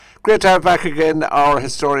Great to have back again our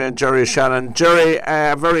historian Gerry Shannon. Gerry,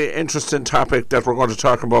 a very interesting topic that we're going to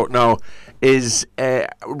talk about now is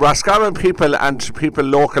Roscommon people and people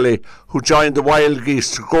locally who joined the Wild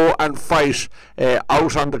Geese to go and fight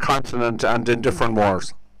out on the continent and in different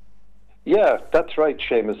wars. Yeah, that's right,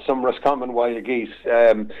 Seamus. Some Roscommon Wild Geese.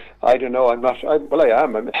 I don't know. I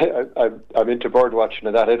am. I'm into bird watching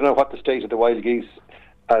and that. I don't know what the state of the Wild Geese,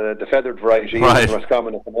 the feathered variety, is in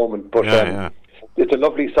Roscommon at the moment. But it's a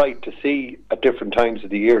lovely sight to see at different times of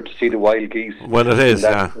the year, to see the wild geese. Well, it is,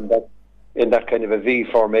 in that kind of a V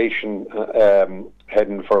formation,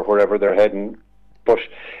 heading for wherever they're heading. But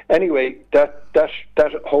anyway, that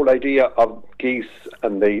whole idea of geese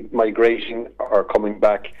and the migrating or coming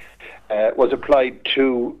back was applied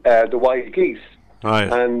to the wild geese.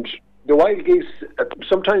 Right. And the wild geese,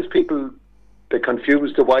 sometimes people, they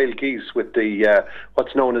confuse the wild geese with the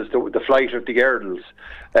what's known as the flight of the Earls.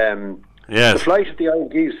 Yes. The flight of the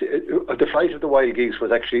wild geese. The flight of the wild geese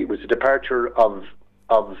was a departure of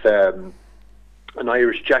an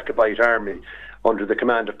Irish Jacobite army under the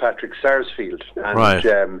command of Patrick Sarsfield,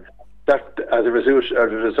 and that as a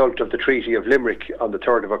result of the Treaty of Limerick on the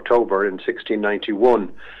 3rd of October in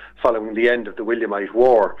 1691, following the end of the Williamite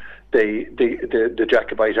War. The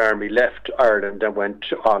Jacobite army left Ireland and went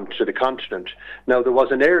on to the continent. Now, there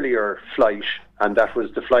was an earlier flight, and that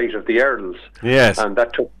was the flight of the Earls. Yes. And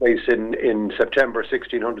that took place in September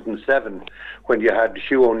 1607, when you had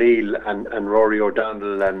Hugh O'Neill and Rory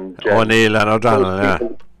O'Donnell and O'Neill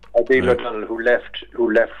O'Donnell who left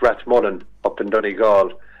Rathmullen up in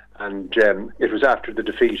Donegal, and it was after the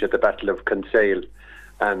defeat at the Battle of Kinsale,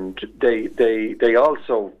 and they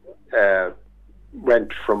also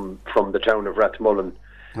went from the town of Rathmullen,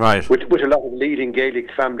 right, with a lot of leading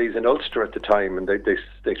Gaelic families in Ulster at the time, and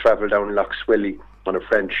they travelled down Lough Swilly on a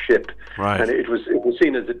French ship, right, and it was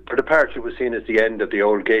seen as the departure was seen as the end of the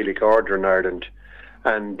old Gaelic order in Ireland,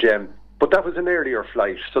 and but that was an earlier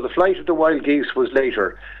flight. So the flight of the wild geese was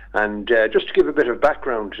later, and just to give a bit of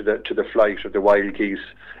background to the flight of the wild geese,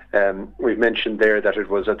 we've mentioned there that it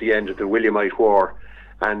was at the end of the Williamite War,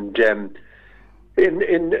 and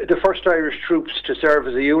in the first Irish troops to serve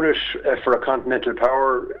as a unit for a continental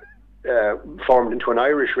power, formed into an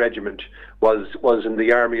Irish regiment, was in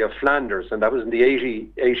the Army of Flanders, and that was in the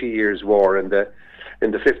 80 Years' War in the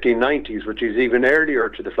 1590s, which is even earlier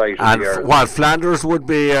to the flight of the Earls. And what, Flanders would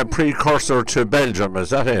be a precursor to Belgium, is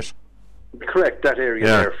that it? Correct, that area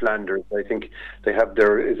there, Flanders. I think they have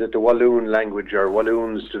is it the Walloon language or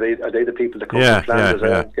Walloons? Are they the people that come from Flanders?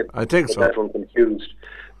 I think so. That one confused.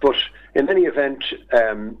 But in any event,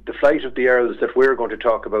 the flight of the Earls that we're going to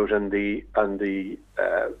talk about, and the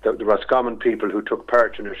Roscommon people who took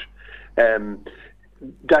part in it,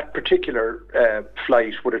 that particular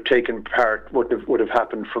flight would have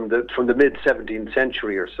happened from the mid 17th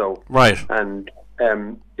century or so. Right. And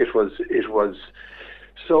it was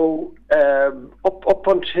so up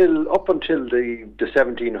until the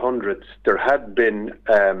 1700s, there had been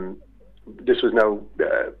this was now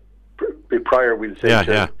prior, we'll say,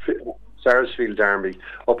 to Sarsfield's army.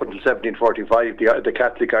 Up until 1745, the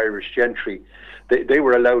Catholic Irish gentry, they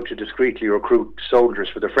were allowed to discreetly recruit soldiers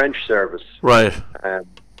for the French service. Right.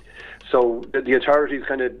 So the authorities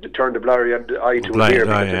kind of turned a blurry eye to it here,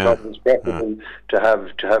 because they thought it was preferable to have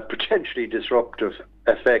potentially disruptive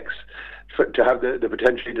effects, to have the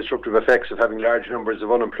potentially disruptive effects of having large numbers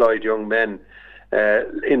of unemployed young men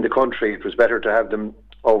in the country. It was better to have them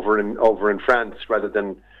over in France, rather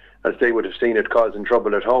than, as they would have seen it, causing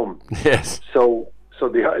trouble at home. Yes. So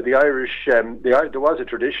the Irish, there was a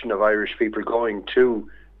tradition of Irish people going to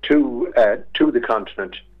the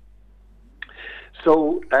continent.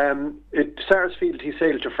 So Sarsfield, he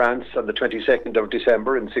sailed to France on the 22nd of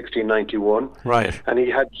December in 1691. Right. And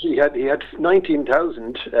he had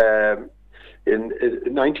 19,000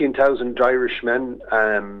 Irish men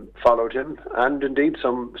followed him, and indeed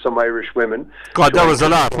some Irish women. God, that was a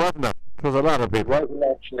lot, wasn't it? It was a lot of people. It was a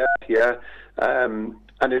lot, yeah.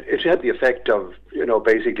 And it had the effect of,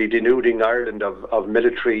 basically denuding Ireland of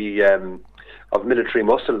military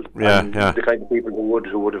muscle, the kind of people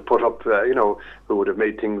who would have put up, who would have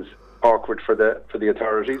made things awkward for the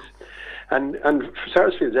authorities. And for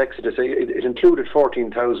Sarsfield's exodus, it included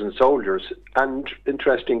 14,000 soldiers, and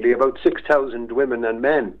interestingly, about 6,000 women and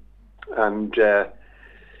men. And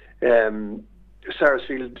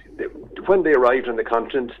Sarsfield, when they arrived on the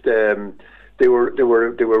continent, they were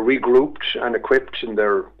regrouped and equipped in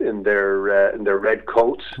their red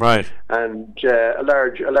coats. Right. And a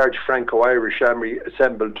large Franco-Irish army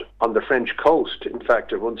assembled on the French coast, in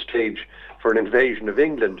fact, at one stage, for an invasion of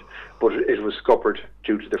England, but it was scuppered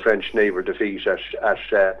due to the French naval defeat at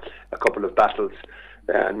a couple of battles.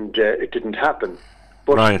 and it didn't happen.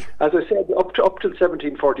 But right. as I said, up till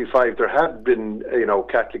 1745, there had been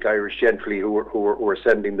Catholic Irish gentry who were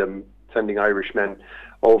sending Irishmen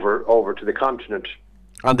over to the continent.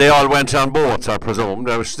 And they all went on boats, I presume.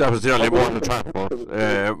 That was the only mode of transport.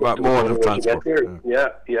 Mode of transport. Yeah.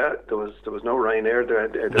 There was no Ryanair.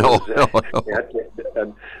 No.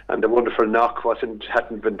 And the wonderful knock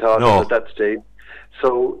hadn't been thought of at that stage.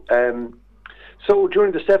 So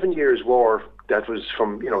during the 7 Years' War, that was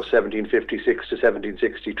from 1756 to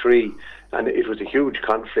 1763, and it was a huge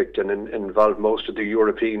conflict and involved most of the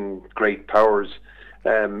European great powers.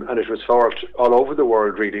 And it was fought all over the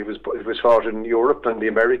world, really. It was fought in Europe and the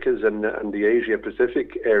Americas and the Asia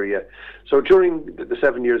Pacific area. So during the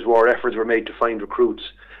 7 Years' War, efforts were made to find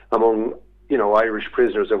recruits among Irish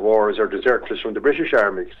prisoners of wars or deserters from the British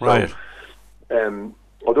Army. Right. So,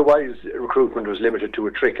 otherwise, recruitment was limited to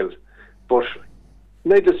a trickle. But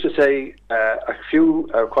needless to say,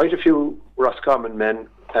 quite a few Roscommon men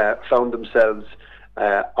found themselves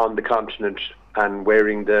on the continent and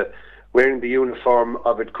wearing the uniform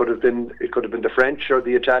of it could have been the French or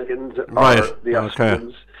the Italians or the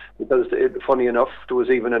Austrians. Because funny enough, there was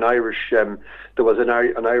even an Irish an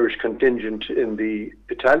Irish contingent in the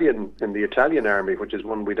Italian army, which is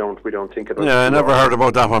one we don't think about. Yeah, I never heard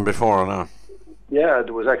about that one before. No. Yeah,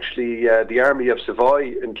 there was actually the army of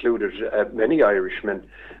Savoy included many Irishmen,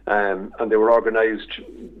 and they were organised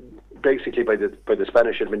basically by the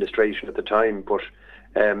Spanish administration at the time, but.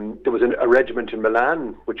 There was a regiment in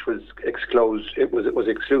Milan which was exclosed. It was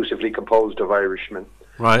exclusively composed of Irishmen.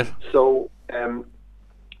 Right. So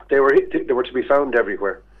they were to be found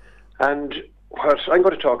everywhere. And what I'm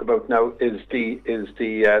going to talk about now is the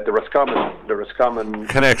Roscommon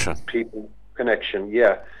connection. Connection.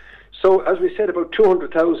 Yeah. So as we said, about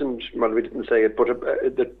 200,000. Well, we didn't say it, but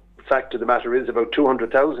the fact of the matter is about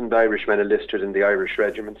 200,000 Irishmen enlisted in the Irish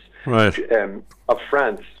regiments of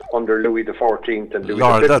France under Louis XIV and Louis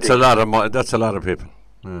XV. That's a lot of people.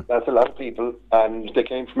 Yeah. That's a lot of people, and they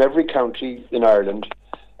came from every county in Ireland,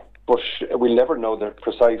 but we'll never know their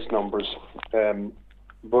precise numbers.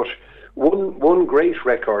 But one great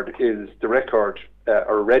record is the record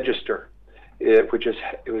or register, which is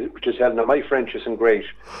held. Now my French isn't great,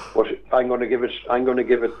 but I'm going to give it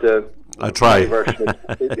the version.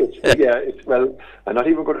 Well, I'm not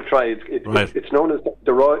even going to try. It's known as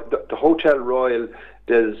the Hotel Royal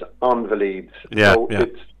des Invalides. Yeah, so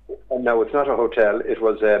no, it's not a hotel. It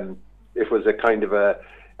was a kind of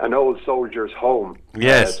an old soldier's home.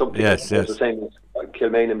 Yes, yes. The same as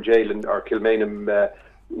Kilmainham Jail or Kilmainham,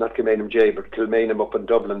 not Kilmainham Jail, but Kilmainham up in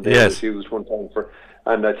Dublin. They was used one time for.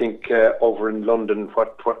 And I think over in London,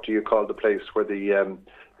 what do you call the place where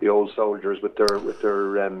the old soldiers with their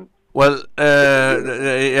Well,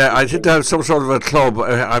 I think they have some sort of a club.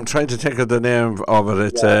 I'm trying to think of the name of it.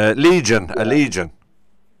 It's Legion. A Legion.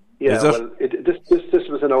 Yeah. Well, this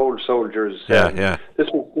was an old soldiers. This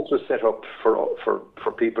was set up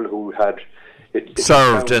for people who had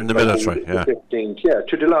served in the military.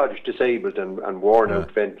 To delodge disabled and worn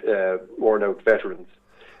out veterans.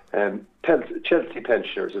 Chelsea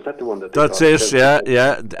pensioners, is that the one that? That's it.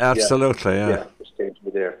 Yeah, absolutely. Yeah.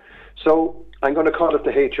 There. So I'm going to call it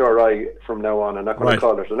the HRI from now on. I'm not going to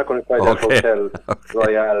call it. I'm not going to call it Hotel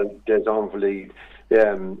Royal des Invalides.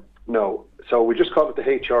 No. So we just call it the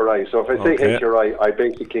HRI. So if I say HRI, I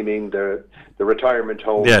basically mean the retirement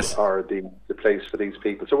home or the place for these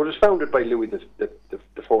people. So it was founded by Louis the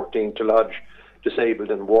 14th to lodge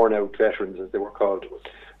disabled and worn out veterans, as they were called.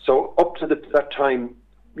 So up to that time,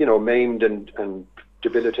 maimed and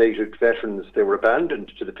debilitated veterans, they were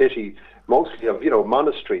abandoned to the pity, mostly of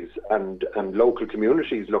monasteries and local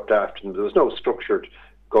communities looked after them. There was no structured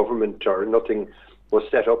government or nothing was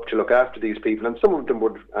set up to look after these people, and some of them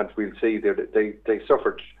would, as we'll see, they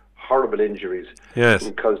suffered horrible injuries. Yes.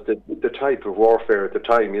 Because the type of warfare at the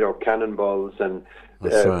time, cannonballs and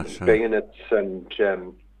bayonets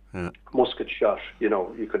and musket shot.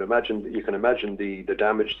 You can imagine the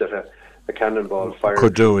damage that a cannonball fired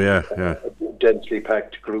could do. A densely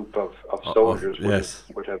packed group of soldiers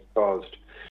would have caused.